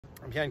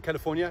I'm here in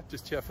California,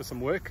 just here for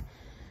some work.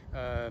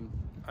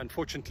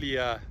 Unfortunately,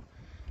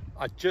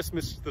 I just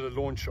missed the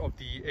launch of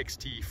the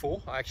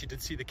X-T4. I actually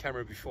did see the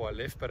camera before I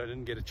left, but I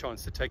didn't get a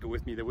chance to take it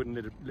with me. They wouldn't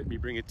let me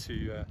bring it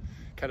to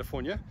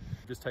California.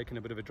 Just taken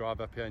a bit of a drive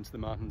up here into the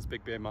mountains,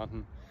 Big Bear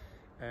Mountain,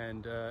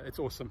 and it's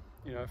awesome,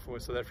 you know, for a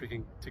South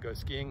African to go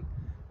skiing.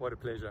 What a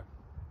pleasure.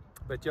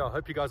 But yeah, I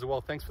hope you guys are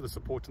well. Thanks for the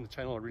support on the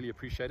channel. I really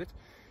appreciate it.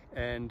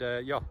 And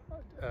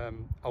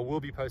I will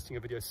be posting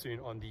a video soon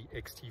on the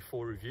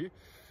X-T4 review.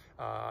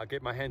 I'll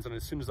get my hands on it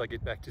as soon as I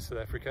get back to South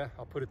Africa.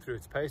 I'll put it through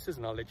its paces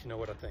and I'll let you know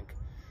what I think.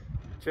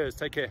 Cheers,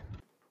 take care.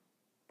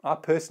 I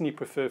personally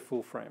prefer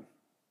full frame,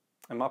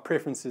 and my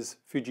preference is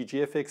Fuji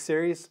GFX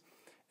series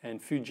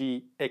and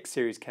Fuji X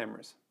series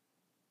cameras.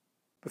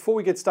 Before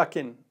we get stuck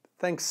in,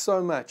 thanks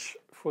so much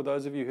for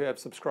those of you who have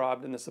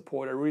subscribed and the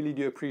support. I really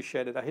do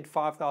appreciate it. I hit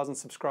 5,000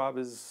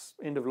 subscribers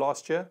end of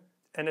last year,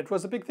 and it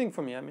was a big thing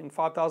for me. I mean,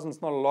 5,000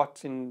 is not a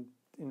lot in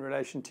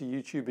relation to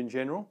YouTube in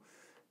general,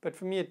 but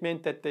for me it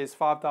meant that there's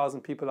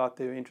 5,000 people out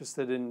there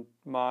interested in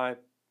my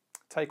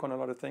take on a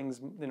lot of things,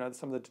 you know,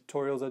 some of the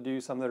tutorials I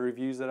do, some of the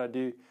reviews that I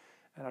do,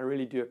 and I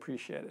really do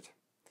appreciate it.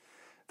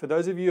 For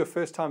those of you who are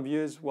first-time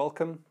viewers,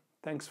 welcome.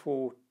 Thanks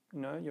for, you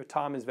know, your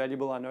time is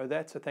valuable, I know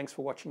that, so thanks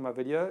for watching my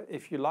video.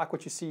 If you like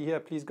what you see here,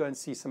 please go and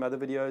see some other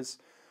videos,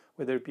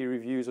 whether it be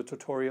reviews or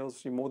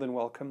tutorials. You're more than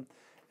welcome.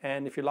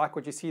 And if you like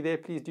what you see there,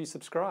 please do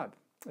subscribe.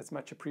 It's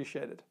much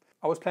appreciated.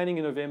 I was planning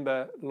in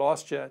November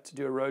last year to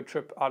do a road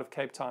trip out of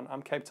Cape Town.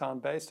 I'm Cape Town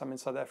based, I'm in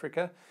South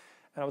Africa,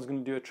 and I was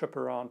going to do a trip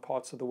around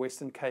parts of the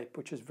Western Cape,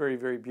 which is very,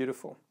 very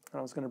beautiful. And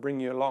I was going to bring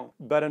you along.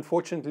 But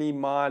unfortunately,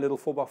 my little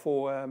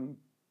 4x4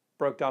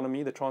 broke down on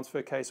me. The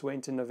transfer case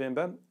went in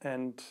November,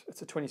 and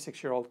it's a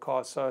 26-year-old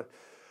car, so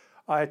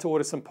I had to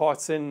order some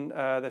parts in.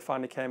 They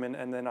finally came in,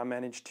 and then I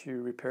managed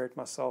to repair it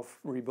myself,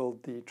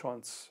 rebuild the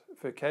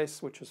transfer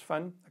case, which was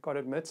fun, I got to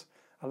admit.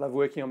 I love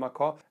working on my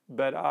car,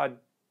 but I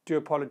do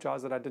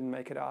apologize that I didn't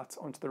make it out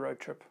onto the road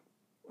trip.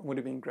 It would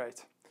have been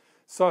great.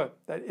 So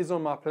that is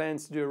on my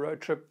plans to do a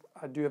road trip.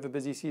 I do have a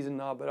busy season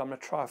now, but I'm going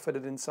to try to fit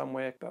it in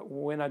somewhere. But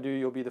when I do,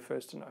 you'll be the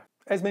first to know.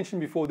 As mentioned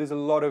before, there's a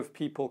lot of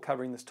people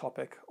covering this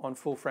topic on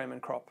full frame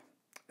and crop.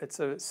 It's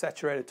a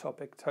saturated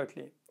topic,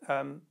 totally.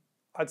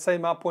 I'd say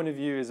my point of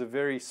view is a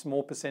very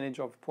small percentage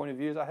of point of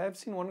views. I have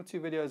seen one or two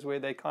videos where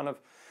they kind of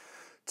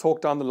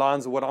talk down the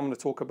lines of what I'm going to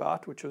talk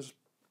about, which was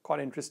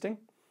quite interesting.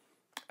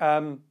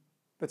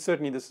 But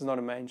certainly this is not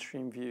a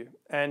mainstream view.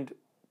 And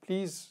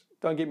please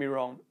don't get me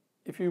wrong.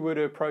 If you were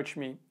to approach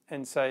me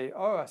and say,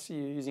 oh, I see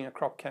you using a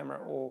crop camera,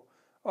 or,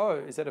 oh,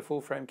 is that a full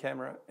frame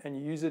camera? And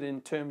you use it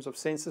in terms of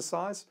sensor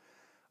size,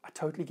 I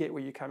totally get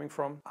where you're coming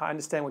from. I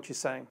understand what you're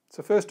saying.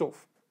 So first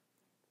off,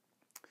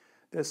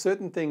 there are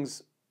certain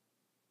things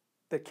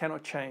that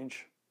cannot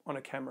change on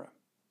a camera.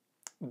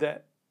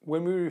 That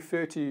when we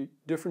refer to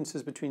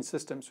differences between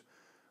systems,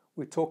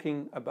 we're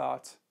talking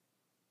about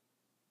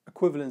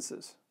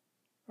equivalences.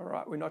 All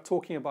right, we're not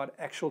talking about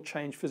actual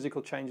change,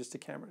 physical changes to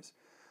cameras.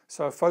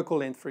 So a focal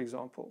length, for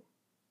example,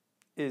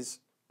 is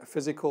a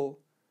physical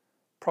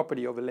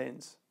property of a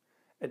lens.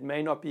 It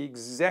may not be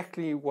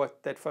exactly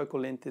what that focal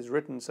length is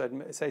written. So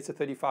say it's a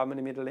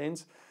 35mm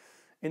lens.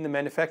 In the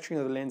manufacturing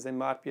of the lens, there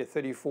might be a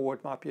 34,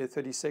 it might be a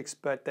 36,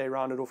 but they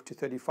round it off to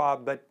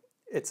 35, but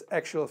it's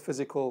actual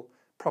physical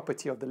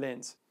property of the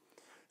lens.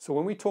 So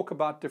when we talk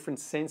about different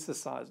sensor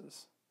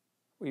sizes,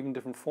 or even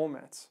different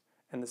formats,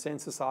 and the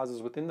sensor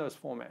sizes within those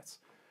formats,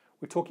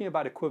 we're talking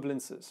about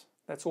equivalences.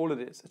 That's all it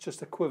is. It's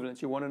just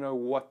equivalence. You want to know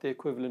what the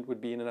equivalent would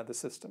be in another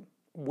system.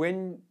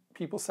 When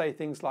people say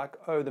things like,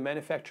 oh, the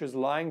manufacturer's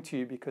lying to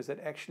you because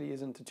it actually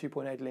isn't a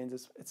 2.8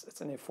 lens,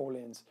 it's an f4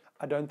 lens,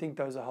 I don't think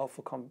those are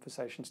helpful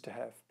conversations to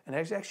have. And it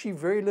has actually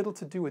very little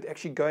to do with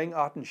actually going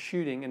out and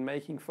shooting and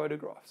making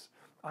photographs.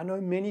 I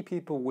know many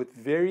people with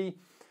very,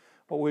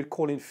 what we'd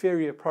call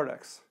inferior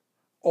products,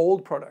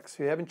 old products,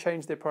 who haven't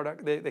changed their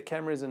product, their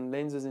cameras and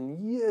lenses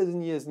in years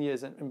and years and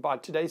years, and by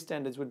today's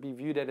standards would be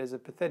viewed as a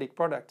pathetic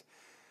product,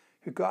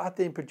 who go out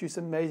there and produce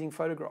amazing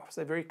photographs.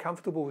 They're very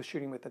comfortable with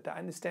shooting with it. They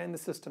understand the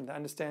system. They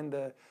understand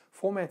the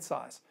format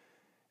size.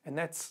 And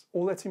that's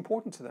all that's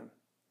important to them.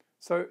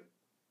 So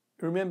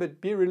remember,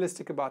 be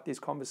realistic about these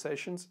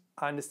conversations.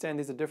 I understand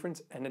there's a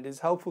difference, and it is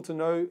helpful to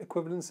know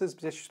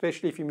equivalences,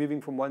 especially if you're moving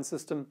from one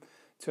system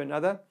to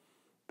another.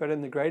 But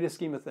in the greater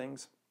scheme of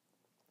things,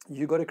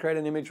 you've got to create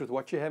an image with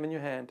what you have in your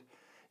hand.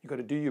 You've got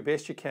to do your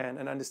best you can,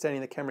 and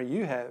understanding the camera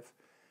you have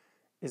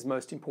is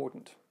most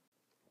important.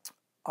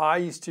 I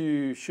used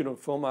to shoot on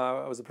film.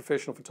 I was a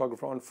professional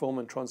photographer on film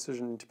and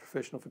transitioned into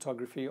professional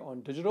photography on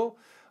digital.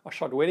 I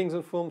shot weddings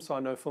on film, so I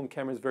know film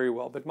cameras very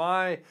well. But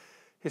my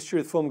history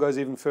with film goes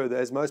even further.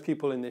 As most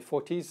people in their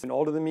 40s and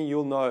older than me,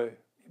 you'll know,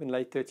 even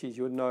late 30s,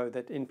 you'll know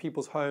that in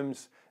people's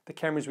homes, the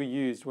cameras we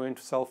used weren't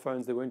cell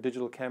phones, they weren't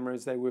digital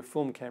cameras, they were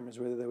film cameras,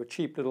 whether they were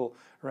cheap little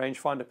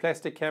rangefinder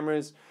plastic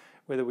cameras,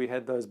 whether we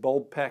had those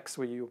bulb packs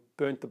where you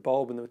burnt the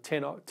bulb and there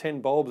were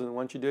 10 bulbs, and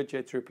once you do it, you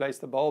had to replace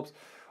the bulbs,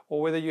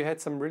 or whether you had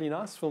some really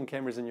nice film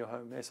cameras in your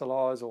home,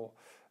 SLRs or,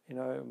 you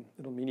know,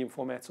 little medium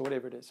formats or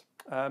whatever it is.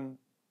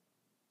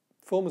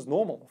 film was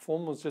normal.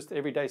 Film was just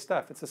everyday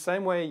stuff. It's the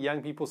same way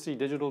young people see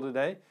digital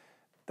today.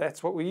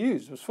 That's what we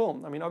used, was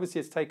film. I mean, obviously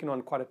it's taken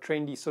on quite a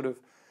trendy sort of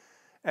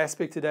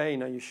aspect today. You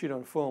know, you shoot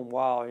on film,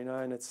 wow, you know,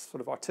 and it's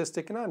sort of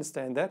artistic, and I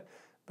understand that.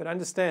 But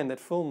understand that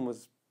film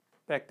was,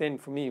 back then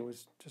for me,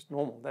 was just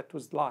normal. That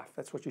was life.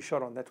 That's what you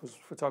shot on. That was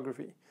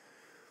photography.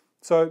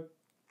 So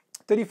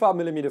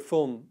 35mm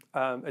film,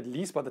 at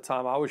least by the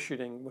time I was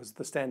shooting, was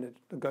the standard,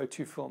 the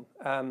go-to film.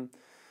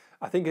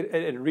 I think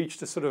it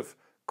reached a sort of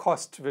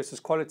cost versus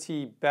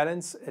quality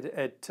balance.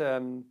 It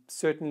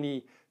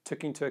certainly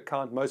took into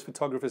account most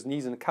photographers'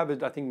 needs and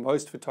covered, I think,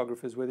 most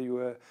photographers, whether you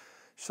were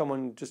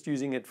someone just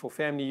using it for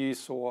family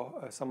use or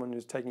someone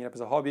who's taking it up as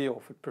a hobby or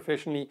for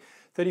professionally.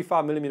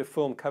 35mm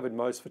film covered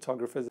most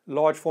photographers.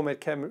 Large format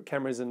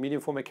cameras and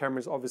medium format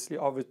cameras obviously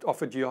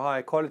offered you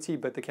higher quality,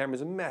 but the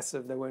cameras are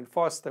massive. They weren't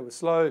fast, they were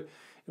slow. It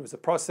was a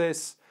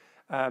process.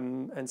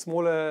 And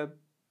smaller,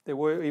 there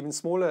were even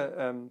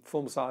smaller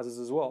film sizes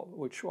as well,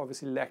 which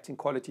obviously lacked in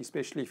quality,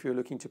 especially if you're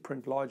looking to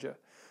print larger.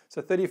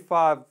 So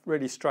 35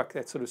 really struck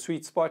that sort of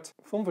sweet spot.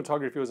 Film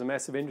photography was a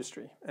massive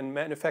industry, and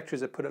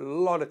manufacturers have put a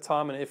lot of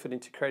time and effort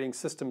into creating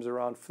systems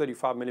around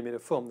 35mm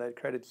film. They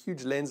created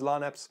huge lens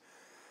lineups.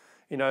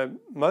 You know,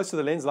 most of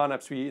the lens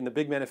lineups in the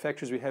big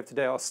manufacturers we have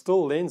today are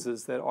still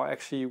lenses that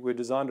were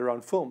designed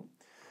around film.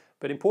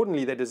 But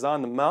importantly, they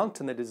designed the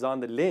mount and they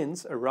designed the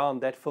lens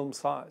around that film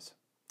size.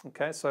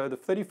 Okay, so the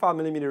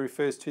 35mm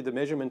refers to the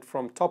measurement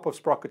from top of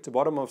sprocket to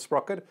bottom of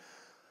sprocket.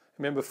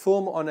 Remember,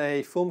 film on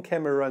a film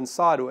camera runs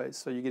sideways,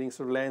 so you're getting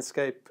sort of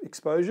landscape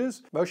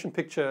exposures. Motion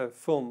picture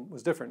film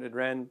was different. It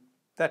ran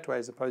that way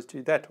as opposed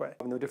to that way.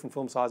 And there were different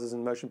film sizes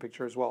in motion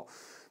picture as well.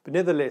 But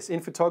nevertheless,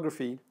 in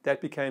photography, that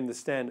became the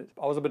standard.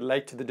 I was a bit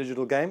late to the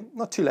digital game.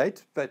 Not too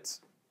late, but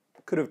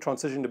could have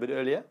transitioned a bit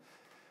earlier.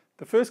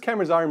 The first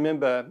cameras I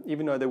remember,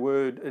 even though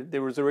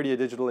there was already a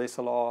digital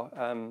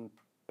SLR,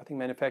 I think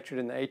manufactured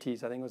in the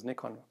 80s, I think it was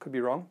Nikon. Could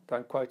be wrong.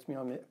 Don't quote me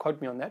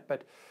on that.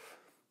 But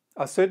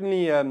I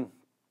certainly,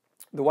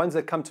 the ones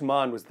that come to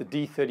mind was the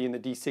D30 and the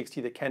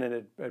D60 that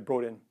Canon had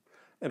brought in.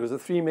 It was a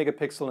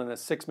 3-megapixel and a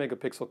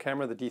 6-megapixel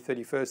camera, the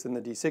D30 first and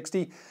the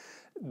D60.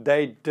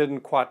 They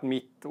didn't quite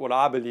meet what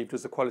I believed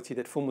was the quality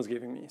that film was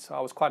giving me. So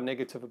I was quite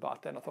negative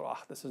about that. And I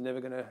thought, this is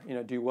never going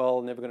to do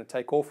well, never going to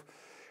take off.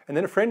 And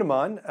then a friend of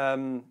mine,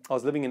 I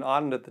was living in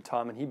Ireland at the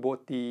time, and he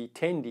bought the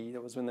 10D.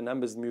 That was when the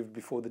numbers moved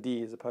before the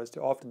D as opposed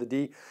to after the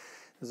D. It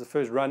was the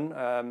first run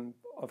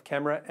of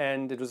camera,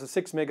 and it was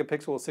a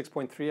 6-megapixel or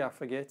 6.3, I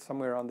forget,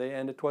 somewhere around there.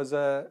 And it was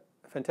a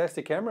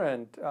fantastic camera,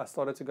 and I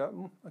started to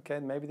go, okay,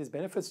 maybe there's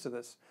benefits to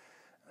this.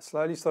 I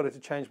slowly started to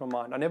change my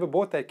mind. I never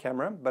bought that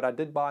camera, but I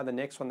did buy the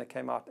next one that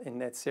came out in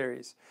that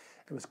series.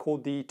 It was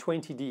called the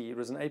 20D. It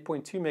was an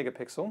 8.2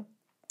 megapixel.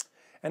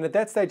 And at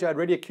that stage, I'd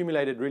already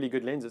accumulated really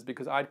good lenses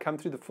because I'd come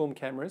through the film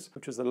cameras,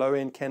 which was the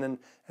low-end Canon,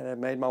 and I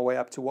made my way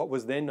up to what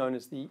was then known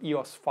as the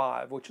EOS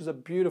 5, which is a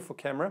beautiful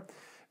camera,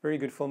 very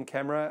good film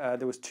camera.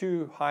 There was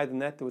two higher than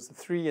that. There was the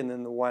 3 and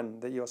then the 1,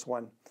 the EOS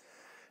 1.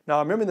 Now,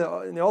 I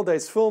remember in the old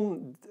days,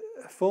 shooting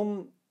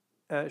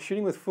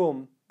with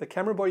film, the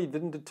camera body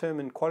didn't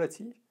determine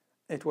quality.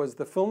 It was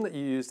the film that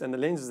you used and the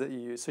lenses that you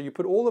used. So you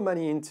put all the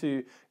money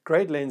into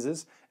great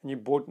lenses and you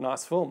bought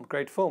nice film,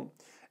 great film.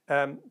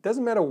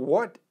 Doesn't matter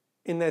what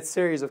in that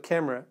series of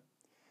camera,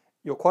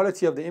 your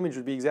quality of the image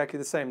would be exactly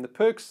the same. The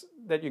perks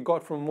that you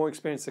got from a more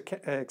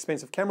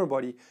expensive camera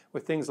body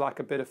were things like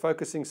a better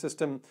focusing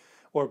system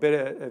or a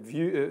better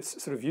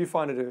sort of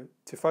viewfinder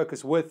to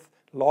focus with,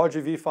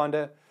 larger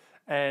viewfinder,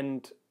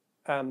 and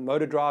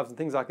motor drives and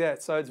things like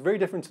that. So it's very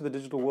different to the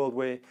digital world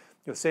where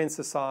your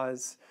sensor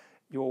size,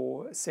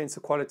 your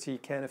sensor quality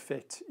can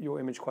affect your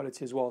image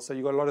quality as well. So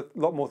you've got a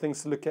lot more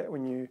things to look at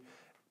when you're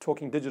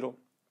talking digital.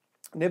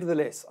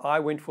 Nevertheless, I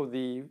went for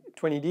the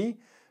 20D.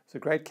 It's a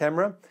great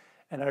camera,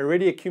 and I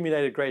already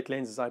accumulated great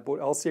lenses. I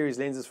bought L-series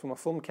lenses for my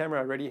film camera.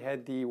 I already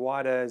had the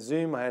wider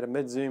zoom, I had a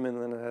mid-zoom,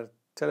 and then I had a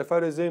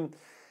telephoto zoom.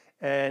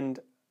 And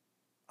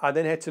I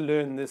then had to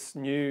learn this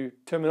new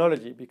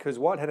terminology, because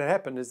what had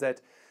happened is that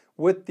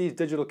with these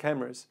digital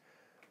cameras,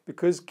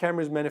 because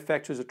cameras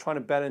manufacturers are trying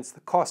to balance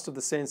the cost of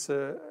the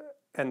sensor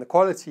and the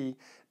quality,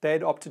 they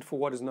had opted for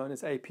what is known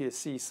as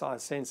APS-C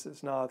size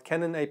sensors. Now,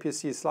 Canon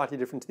APS-C is slightly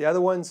different to the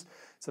other ones.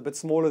 It's a bit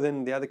smaller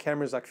than the other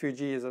cameras, like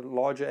Fuji is a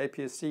larger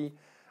APS-C.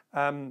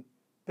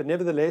 But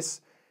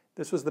nevertheless,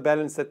 this was the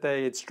balance that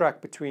they had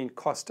struck between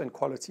cost and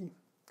quality.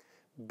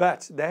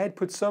 But they had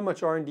put so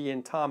much R&D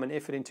and time and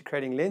effort into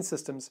creating lens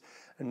systems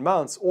and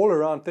mounts all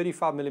around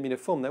 35mm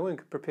film, they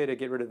weren't prepared to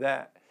get rid of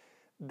that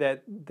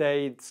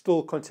they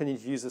still continue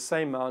to use the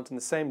same mount and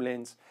the same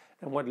lens.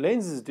 And what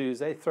lenses do is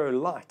they throw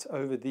light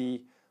over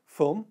the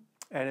film,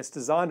 and it's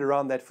designed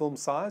around that film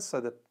size, so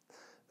that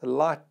the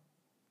light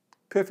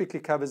perfectly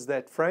covers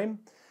that frame.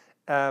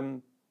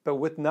 But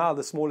with now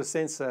the smaller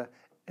sensor,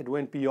 it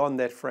went beyond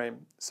that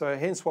frame. So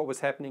hence what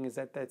was happening is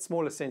that that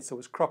smaller sensor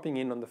was cropping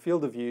in on the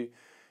field of view,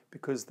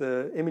 because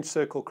the image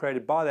circle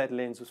created by that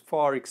lens was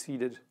far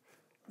exceeded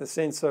the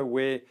sensor,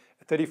 where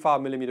a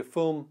 35mm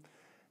film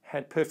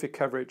had perfect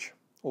coverage,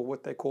 or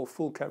what they call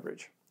full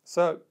coverage.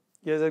 So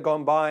years have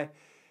gone by,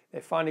 They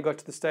finally got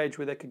to the stage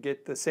where they could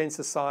get the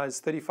sensor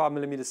size,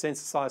 35mm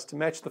sensor size, to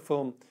match the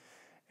film,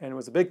 and it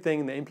was a big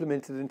thing. They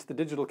implemented it into the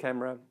digital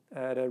camera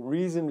at a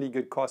reasonably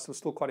good cost. It was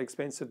still quite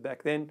expensive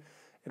back then.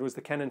 It was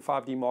the Canon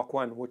 5D Mark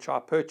I, which I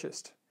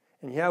purchased.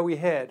 And here we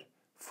had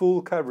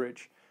full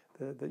coverage.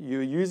 You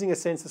were using a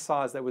sensor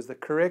size that was the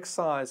correct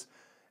size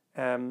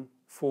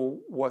for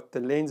what the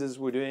lenses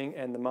were doing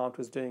and the mount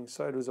was doing.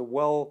 So it was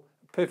a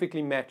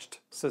perfectly matched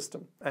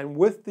system. And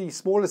with the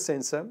smaller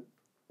sensor,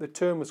 the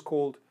term was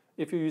called,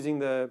 if you're using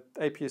the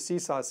APS-C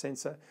size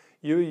sensor,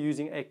 you're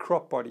using a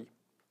crop body.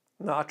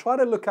 Now I try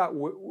to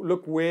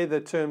look where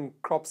the term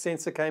crop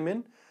sensor came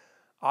in.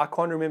 I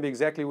can't remember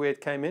exactly where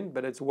it came in,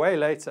 but it's way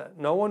later.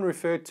 No one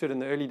referred to it in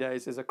the early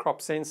days as a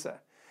crop sensor.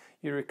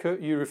 You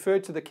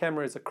referred to the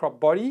camera as a crop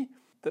body.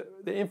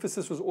 The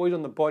emphasis was always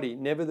on the body,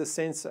 never the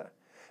sensor,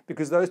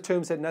 because those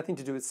terms had nothing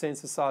to do with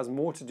sensor size,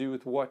 more to do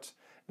with what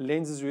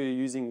lenses we were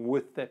using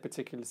with that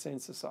particular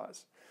sensor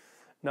size.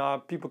 Now,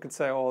 people could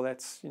say, oh,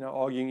 that's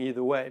arguing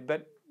either way,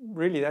 but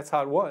really that's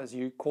how it was.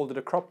 You called it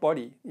a crop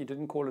body. You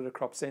didn't call it a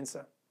crop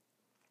sensor,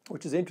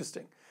 which is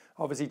interesting.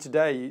 Obviously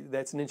today,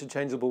 that's an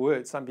interchangeable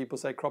word. Some people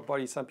say crop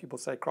body, some people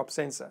say crop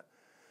sensor.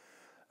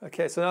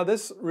 Okay, so now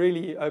this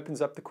really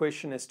opens up the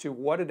question as to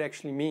what it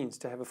actually means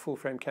to have a full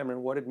frame camera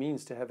and what it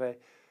means to have a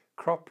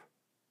crop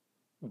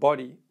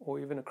body or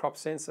even a crop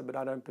sensor, but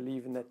I don't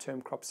believe in that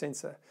term crop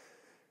sensor.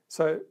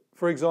 So,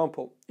 for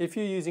example, if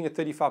you're using a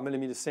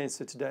 35mm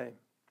sensor today,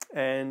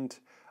 and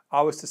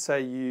I was to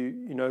say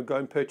go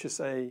and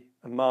purchase a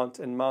mount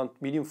and mount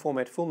medium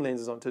format film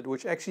lenses onto it,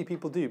 which actually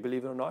people do,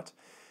 believe it or not.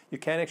 You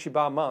can actually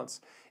buy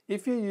mounts.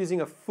 If you're using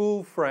a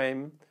full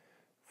frame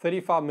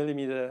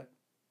 35mm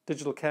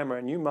digital camera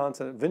and you mount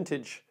a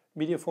vintage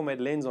medium format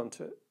lens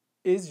onto it,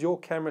 is your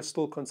camera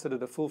still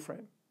considered a full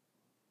frame?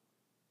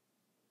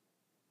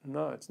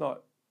 No, it's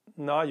not.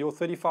 No, your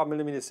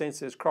 35mm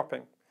sensor is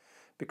cropping,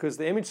 because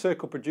the image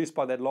circle produced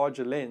by that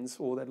larger lens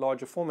or that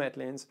larger format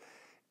lens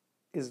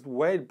is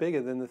way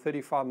bigger than the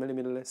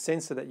 35mm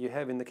sensor that you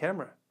have in the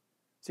camera.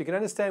 So you can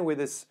understand where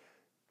this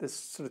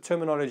sort of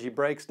terminology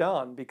breaks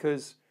down,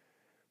 because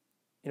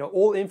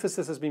all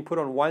emphasis has been put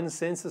on one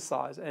sensor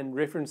size, and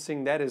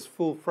referencing that as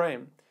full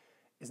frame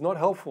is not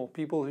helpful.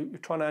 People who are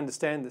trying to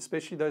understand this,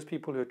 especially those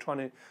people who are trying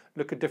to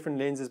look at different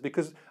lenses,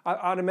 because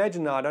I'd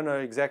imagine now, I don't know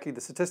exactly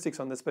the statistics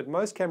on this, but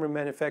most camera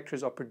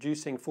manufacturers are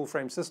producing full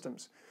frame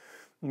systems,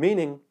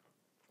 meaning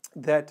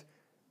that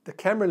the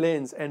camera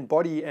lens and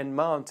body and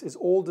mount is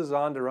all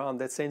designed around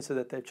that sensor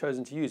that they've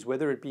chosen to use,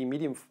 whether it be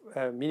medium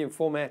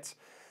format,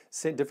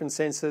 different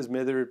sensors,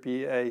 whether it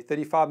be a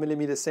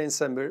 35mm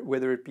sensor,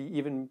 whether it be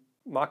even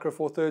micro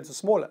four thirds or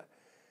smaller.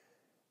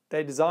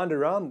 They're designed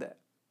around that.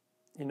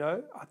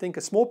 I think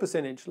a small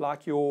percentage,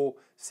 like your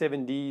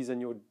 7Ds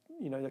and your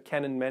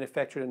Canon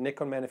manufactured and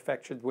Nikon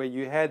manufactured, where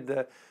you had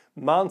the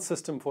mount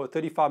system for a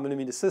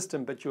 35mm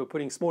system, but you were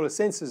putting smaller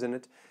sensors in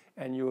it,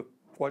 and you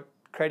were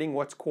creating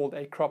what's called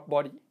a crop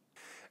body.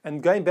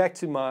 And going back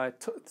to my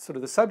sort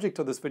of the subject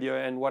of this video,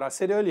 and what I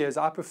said earlier is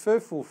I prefer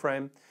full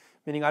frame,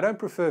 meaning I don't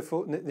prefer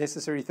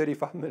necessary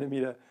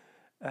 35mm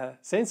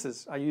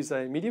sensors. I use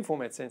a medium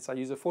format sensor. I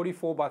use a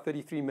 44 by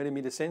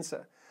 33mm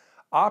sensor.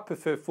 I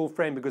prefer full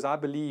frame because I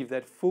believe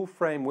that full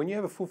frame, when you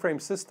have a full frame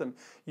system,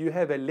 you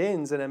have a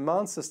lens and a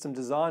mount system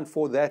designed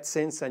for that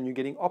sensor, and you're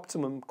getting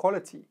optimum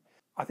quality.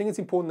 I think it's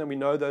important that we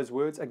know those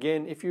words.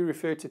 Again, if you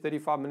refer to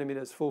 35mm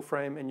as full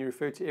frame and you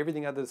refer to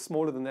everything other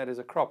smaller than that as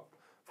a crop,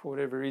 for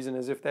whatever reason,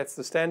 as if that's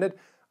the standard,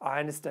 I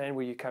understand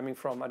where you're coming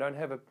from. I don't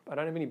have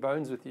any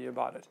bones with you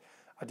about it.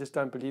 I just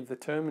don't believe the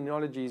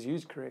terminology is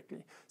used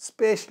correctly,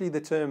 especially the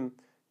term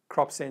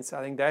crop sensor.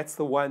 I think that's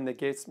the one that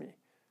gets me,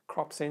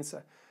 crop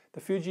sensor. The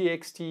Fuji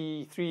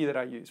X-T3 that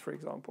I use, for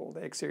example,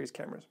 the X series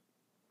cameras,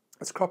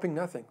 it's cropping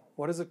nothing.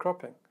 What is it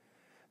cropping?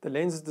 The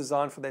lens is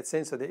designed for that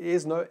sensor. There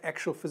is no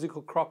actual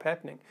physical crop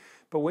happening.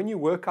 But when you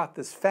work out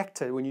this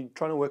factor, when you're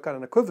trying to work out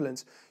an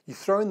equivalence, you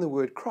throw in the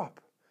word crop.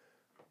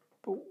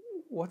 But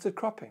what's it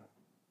cropping?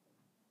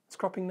 It's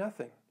cropping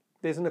nothing.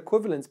 There's an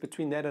equivalence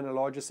between that and a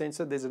larger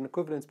sensor. There's an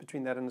equivalence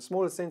between that and a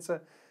smaller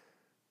sensor.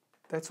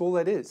 That's all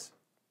that is.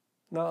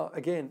 Now,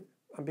 again,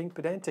 I'm being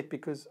pedantic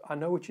because I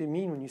know what you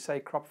mean when you say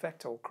crop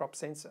factor or crop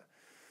sensor.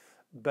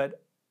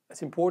 But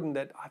it's important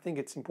that, I think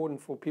it's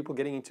important for people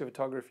getting into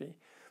photography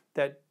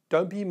that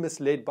don't be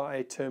misled by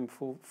a term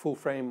full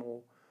frame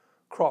or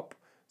crop,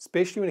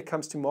 especially when it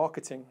comes to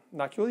marketing.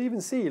 Like you'll even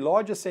see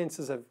larger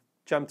sensors have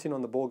jumped in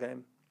on the ball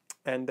game,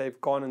 and they've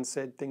gone and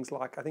said things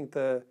like, I think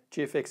the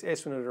GFX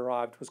S when it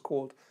arrived was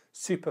called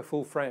super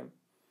full frame.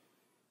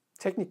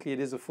 Technically it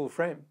is a full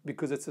frame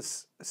because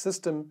it's a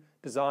system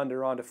designed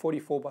around a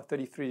 44 by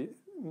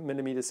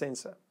 33mm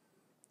sensor.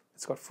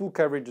 It's got full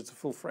coverage, it's a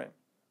full frame.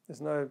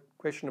 There's no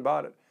question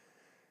about it.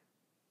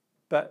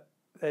 But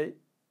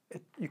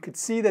you could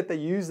see that they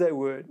use that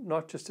word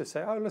not just to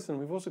say, oh, listen,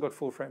 we've also got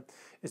full frame.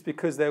 It's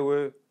because there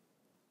was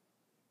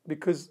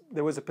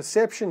a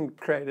perception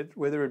created,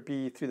 whether it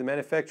be through the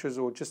manufacturers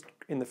or just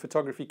in the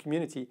photography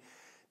community,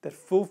 that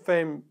full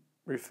frame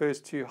refers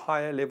to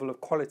higher level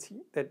of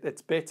quality, that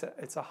it's better,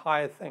 it's a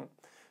higher thing.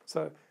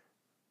 So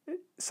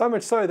So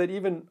much so that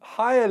even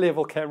higher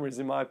level cameras,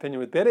 in my opinion,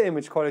 with better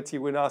image quality,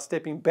 were now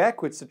stepping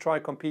backwards to try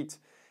and compete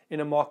in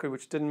a market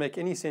which didn't make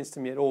any sense to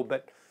me at all.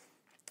 But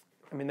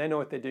I mean, they know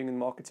what they're doing in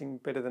marketing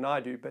better than I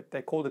do, but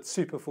they called it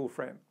super full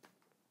frame.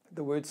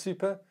 The word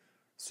super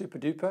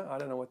duper, I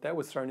don't know what that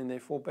was thrown in there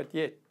for, but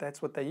yet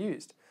that's what they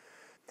used.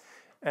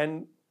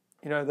 And,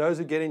 you know, those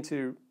who get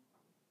into,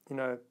 you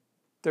know,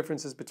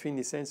 differences between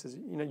these sensors,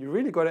 you know, you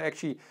really got to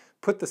actually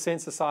put the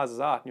sensor sizes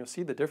out and you'll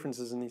see the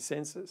differences in these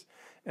sensors.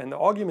 And the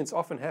arguments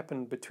often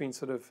happen between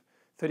sort of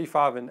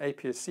 35 and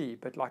APS-C,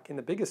 but like in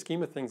the bigger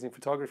scheme of things in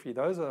photography,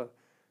 those are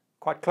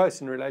quite close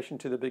in relation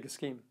to the bigger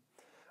scheme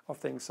of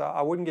things. So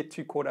I wouldn't get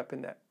too caught up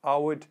in that. I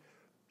would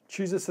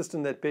choose a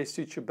system that best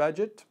suits your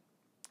budget.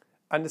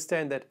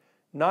 Understand that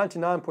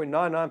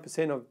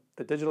 99.99% of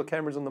the digital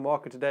cameras on the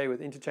market today with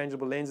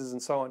interchangeable lenses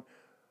and so on,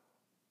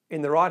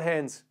 in the right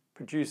hands,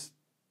 produce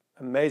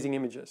amazing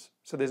images.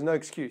 So there's no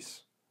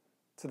excuse.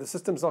 So the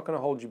system's not going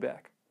to hold you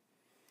back.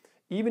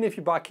 Even if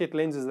you buy kit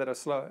lenses that are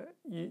slow,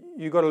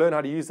 you've got to learn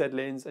how to use that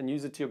lens and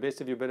use it to your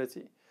best of your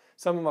ability.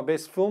 Some of my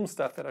best film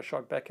stuff that I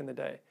shot back in the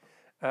day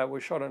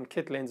was shot on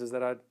kit lenses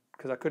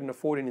because I couldn't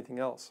afford anything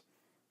else.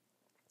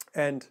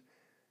 And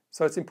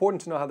so it's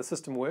important to know how the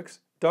system works.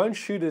 Don't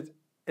shoot it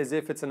as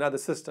if it's another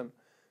system.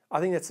 I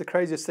think that's the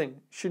craziest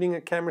thing, shooting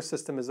a camera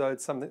system as though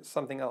it's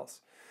something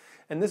else.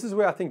 And this is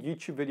where I think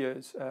YouTube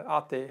videos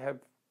out there have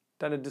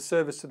done a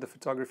disservice to the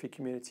photography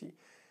community.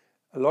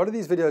 A lot of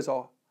these videos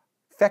are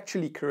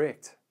factually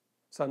correct,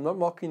 so I'm not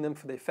mocking them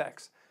for their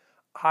facts.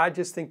 I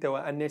just think they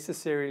were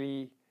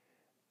unnecessarily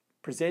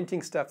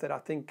presenting stuff that I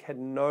think had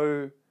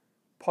no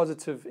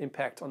positive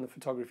impact on the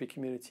photography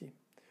community.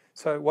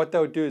 So what they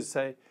would do is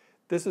say,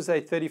 this is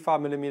a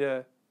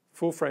 35mm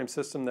full frame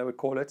system, they would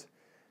call it.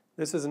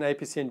 This is an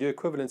APS-C and do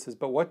equivalences.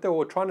 But what they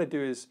were trying to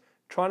do is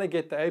trying to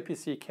get the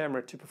APS-C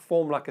camera to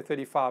perform like a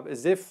 35,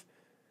 as if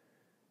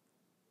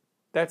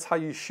that's how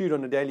you shoot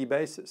on a daily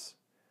basis.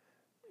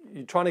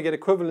 You're trying to get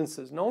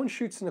equivalences. No one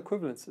shoots in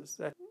equivalences.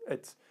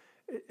 It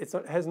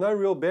has no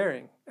real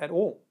bearing at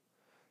all.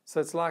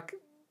 So it's like,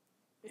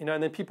 you know,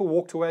 and then people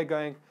walked away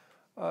going,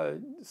 oh,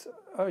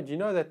 do you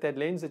know that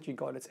lens that you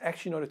got, it's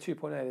actually not a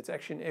 2.8, it's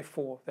actually an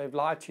f4. They've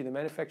lied to you. The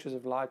manufacturers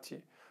have lied to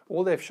you.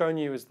 All they've shown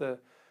you is the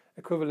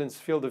equivalence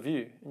field of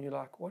view. And you're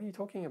like, what are you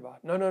talking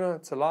about? No,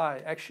 it's a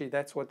lie. Actually,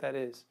 that's what that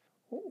is.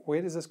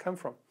 Where does this come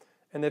from?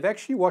 And they've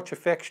actually watched a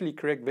factually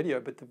correct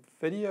video, but the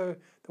video,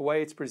 the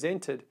way it's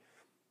presented,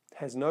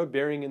 has no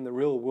bearing in the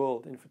real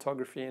world in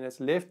photography, and it's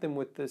left them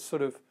with this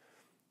sort of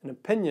an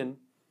opinion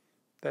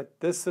that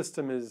this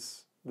system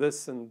is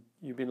this and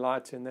you've been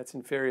lied to and that's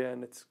inferior,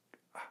 and it's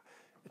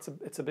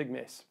a big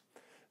mess.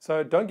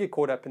 So don't get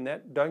caught up in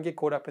that. Don't get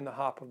caught up in the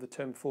hype of the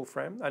term full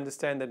frame.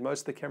 Understand that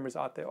most of the cameras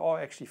out there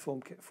are actually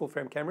full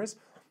frame cameras.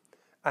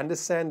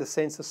 Understand the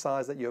sensor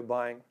size that you're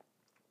buying.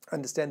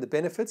 Understand the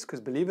benefits,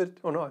 because believe it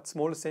or not,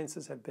 smaller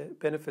sensors have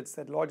benefits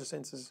that larger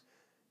sensors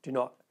do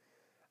not.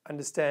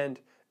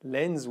 Understand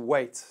lens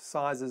weight,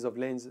 sizes of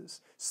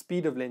lenses,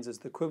 speed of lenses,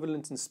 the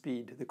equivalent in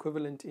speed, the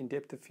equivalent in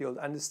depth of field.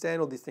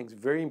 Understand all these things,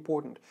 very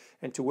important.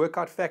 And to work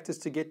out factors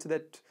to get to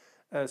that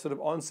sort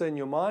of answer in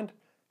your mind,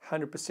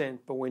 100%.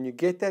 But when you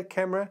get that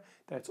camera,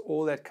 that's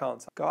all that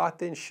counts. Go out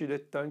there and shoot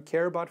it. Don't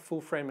care about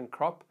full frame and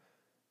crop.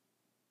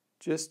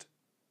 Just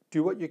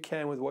do what you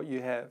can with what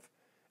you have,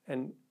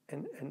 and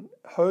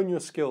hone your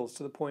skills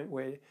to the point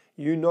where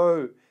you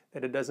know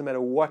that it doesn't matter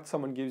what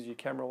someone gives you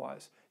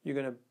camera-wise, you're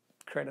going to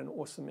create an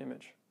awesome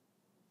image.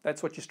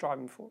 That's what you're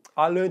striving for.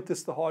 I learned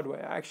this the hard way.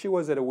 I actually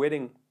was at a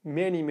wedding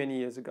many, many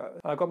years ago.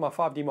 I got my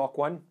 5D Mark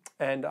I,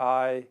 and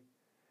I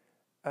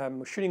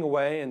was shooting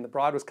away, and the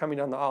bride was coming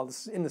down the aisle.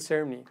 This is in the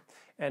ceremony.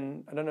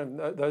 And I don't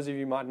know, those of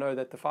you might know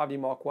that the 5D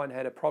Mark I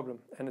had a problem.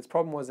 And its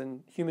problem was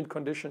in humid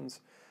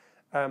conditions,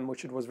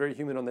 which it was very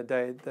humid on the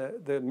day.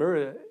 The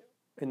mirror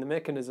in the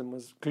mechanism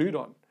was glued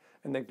on,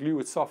 and that glue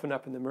would soften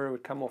up and the mirror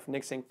would come off.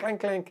 Next thing,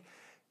 clank, clank,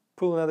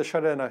 pull another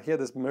shutter, and I hear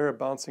this mirror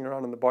bouncing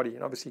around on the body,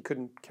 and obviously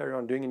couldn't carry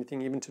on doing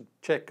anything even to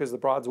check because the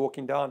bride's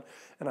walking down,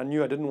 and I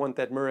knew I didn't want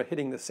that mirror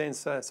hitting the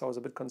sensor, so I was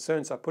a bit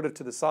concerned, so I put it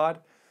to the side.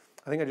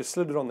 I think I just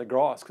slid it on the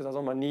grass because I was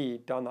on my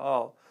knee down the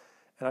aisle,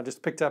 and I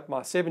just picked up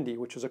my 7D,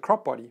 which was a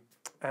crop body,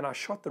 and I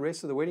shot the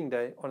rest of the wedding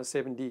day on a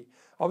 7D.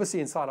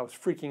 Obviously inside I was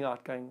freaking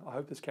out going, I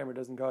hope this camera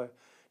doesn't go,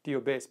 do your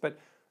best. But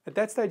at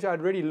that stage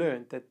I'd already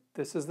learned that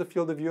this is the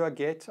field of view I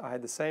get. I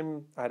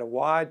had a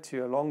wide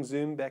to a long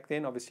zoom back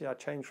then. Obviously I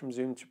changed from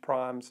zoom to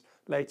primes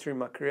later in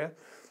my career,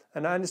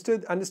 and I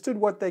understood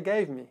what they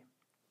gave me.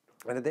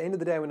 And at the end of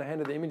the day, when I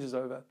handed the images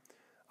over,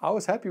 I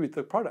was happy with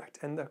the product,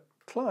 and the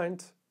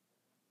client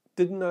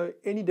didn't know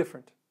any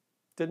different.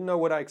 Didn't know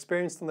what I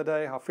experienced on the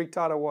day, how freaked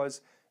out I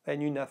was. They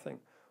knew nothing.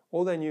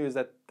 All they knew is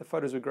that the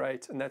photos were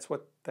great, and that's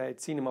what they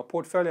had seen in my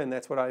portfolio, and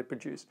that's what I had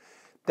produced.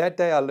 That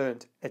day I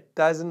learned it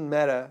doesn't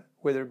matter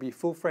whether it be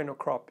full frame or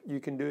crop,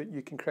 you can do it,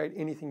 you can create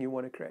anything you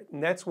want to create.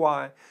 And that's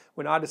why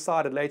when I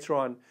decided later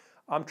on,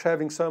 I'm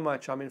traveling so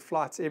much, I'm in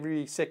flights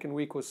every second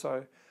week or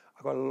so,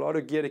 I've got a lot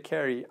of gear to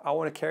carry, I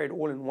want to carry it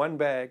all in one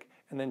bag,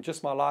 and then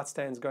just my light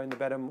stands go in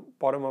the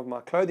bottom of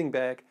my clothing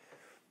bag.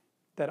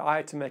 that I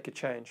had to make a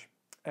change.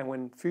 And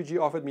when Fuji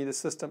offered me the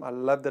system, I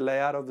loved the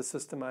layout of the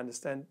system. I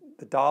understand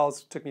the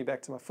dials took me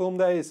back to my film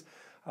days.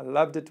 I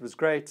loved it. It was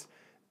great.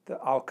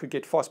 I could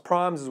get fast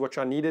primes, which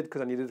I needed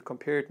because I needed to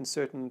compare it in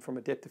certain from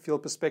a depth of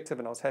field perspective,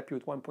 and I was happy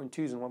with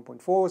 1.2s and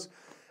 1.4s,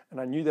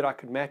 and I knew that I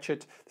could match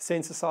it. The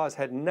sensor size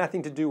had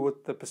nothing to do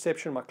with the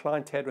perception my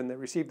client had when they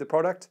received the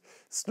product.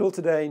 Still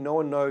today, no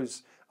one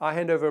knows. I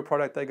hand over a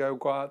product, they go,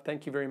 "Wow,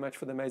 thank you very much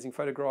for the amazing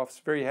photographs,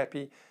 very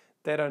happy."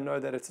 They don't know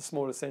that it's a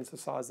smaller sensor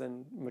size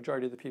than the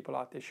majority of the people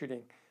out there shooting.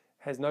 It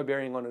has no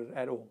bearing on it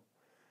at all.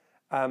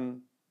 I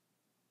know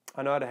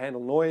how to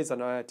handle noise. I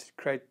know how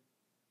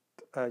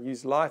to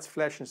use lights,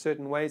 flash in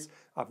certain ways.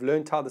 I've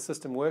learned how the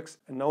system works,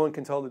 and no one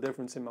can tell the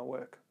difference in my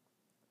work.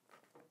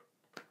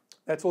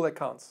 That's all that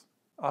counts.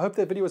 I hope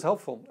that video was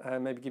helpful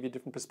and maybe give you a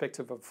different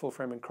perspective of full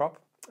frame and crop.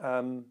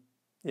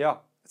 Yeah,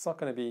 it's not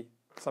going to be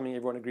something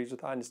everyone agrees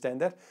with. I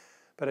understand that.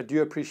 But I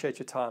do appreciate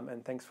your time,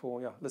 and thanks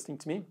for listening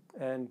to me,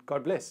 and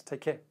God bless.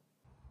 Take care.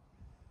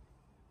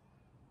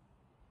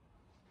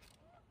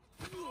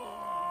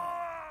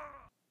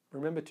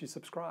 Remember to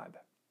subscribe.